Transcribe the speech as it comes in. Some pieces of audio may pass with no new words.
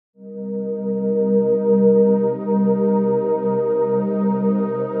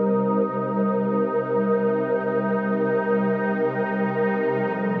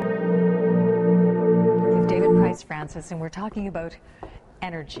Francis, and we're talking about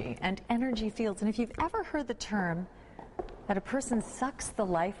energy and energy fields. And if you've ever heard the term that a person sucks the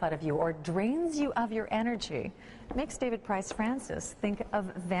life out of you or drains you of your energy, it makes David Price Francis think of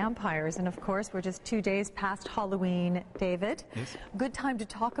vampires. And of course, we're just 2 days past Halloween, David. Yes. Good time to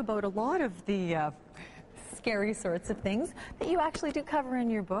talk about a lot of the scary sorts of things that you actually do cover in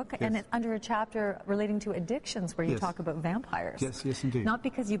your book. Yes. And it's under a chapter relating to addictions where you Yes. talk about vampires. Yes, indeed. Not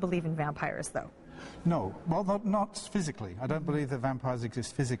because you believe in vampires, though. No, well, not physically. I don't believe that vampires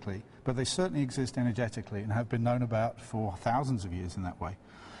exist physically, but they certainly exist energetically and have been known about for thousands of years in that way.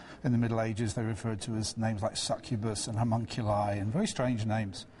 In the Middle Ages, they referred to as names like succubus and homunculi and very strange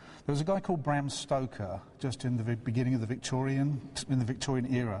names. There was a guy called Bram Stoker, just in the beginning of the Victorian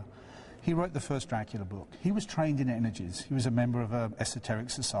era. He wrote the first Dracula book. He was trained in energies. He was a member of an esoteric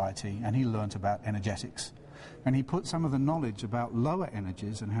society, and he learnt about energetics. And he put some of the knowledge about lower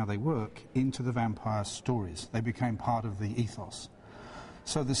energies and how they work into the vampire stories. They became part of the ethos.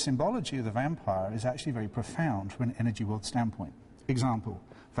 So the symbology of the vampire is actually very profound from an energy world standpoint. Example,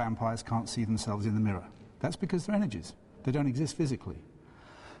 vampires can't see themselves in the mirror. That's because they're energies. They don't exist physically.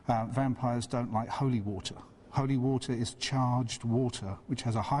 Vampires don't like holy water. Holy water is charged water, which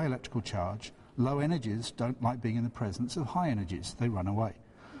has a high electrical charge. Low energies don't like being in the presence of high energies. They run away.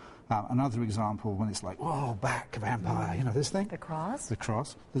 Another example, when it's like, whoa, back, vampire, you know this thing? The cross? The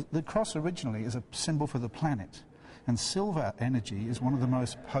cross. The cross originally is a symbol for the planet. And silver energy is one of the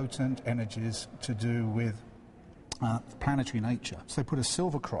most potent energies to do with planetary nature. So they put a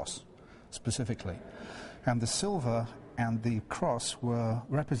silver cross, specifically. And the silver and the cross were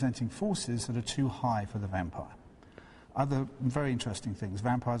representing forces that are too high for the vampire. Other very interesting things.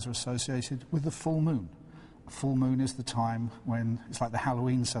 Vampires are associated with the full moon. Full moon is the time when it's like the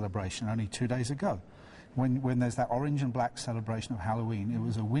Halloween celebration only 2 days ago. When there's that orange and black celebration of Halloween, it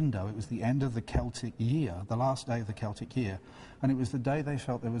was a window. It was the end of the Celtic year, the last day of the Celtic year. And it was the day they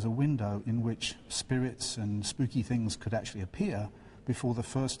felt there was a window in which spirits and spooky things could actually appear before the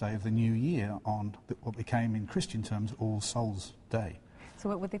first day of the new year on what became, in Christian terms, All Souls Day. So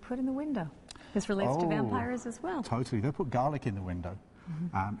what would they put in the window? This relates to vampires as well. Totally. They put garlic in the window.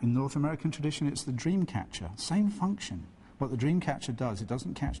 In North American tradition, it's the dream catcher. Same function. What the dream catcher does, it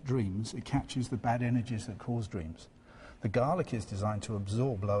doesn't catch dreams, it catches the bad energies that cause dreams. The garlic is designed to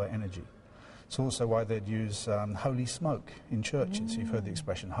absorb lower energy. It's also why they'd use holy smoke in churches. You've heard the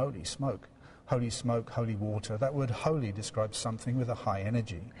expression holy smoke. Holy smoke, holy water. That word holy describes something with a high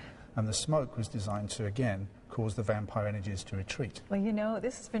energy. And the smoke was designed to, again, cause the vampire energies to retreat. Well, you know,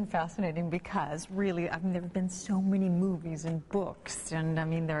 this has been fascinating because really, I mean, there have been so many movies and books, and I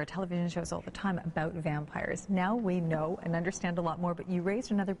mean, there are television shows all the time about vampires. Now we know and understand a lot more, but you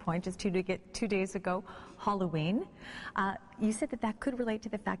raised another point just 2 days ago, Halloween. You said that could relate to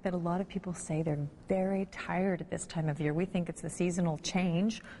the fact that a lot of people say they're very tired at this time of year. We think it's the seasonal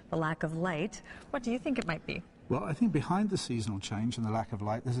change, the lack of light. What do you think it might be? Well, I think behind the seasonal change and the lack of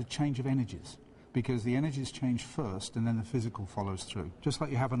light, there's a change of energies. Because the energies change first and then the physical follows through. Just like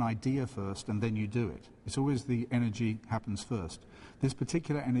you have an idea first and then you do it. It's always the energy happens first. This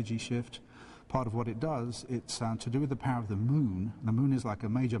particular energy shift, part of what it does, it's to do with the power of the moon. The moon is like a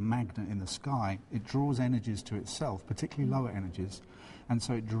major magnet in the sky. It draws energies to itself, particularly lower energies, and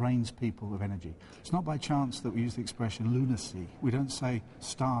so it drains people of energy. It's not by chance that we use the expression lunacy. We don't say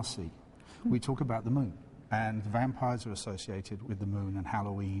starseed. We talk about the moon. And vampires are associated with the moon and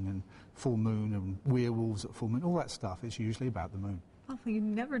Halloween and full moon and werewolves at full moon. All that stuff is usually about the moon. Well, you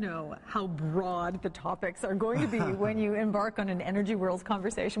never know how broad the topics are going to be when you embark on an Energy Worlds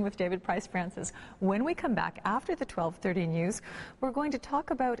conversation with David Price Francis. When we come back after the 12:30 news, we're going to talk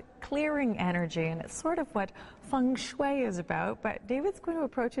about clearing energy, and it's sort of what feng shui is about, but David's going to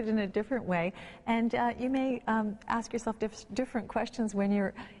approach it in a different way, and you may ask yourself different questions when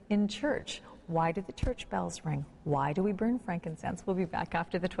you're in church. Why do the church bells ring? Why do we burn frankincense? We'll be back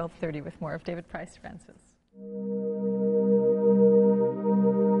after the 12:30 with more of David Price Francis.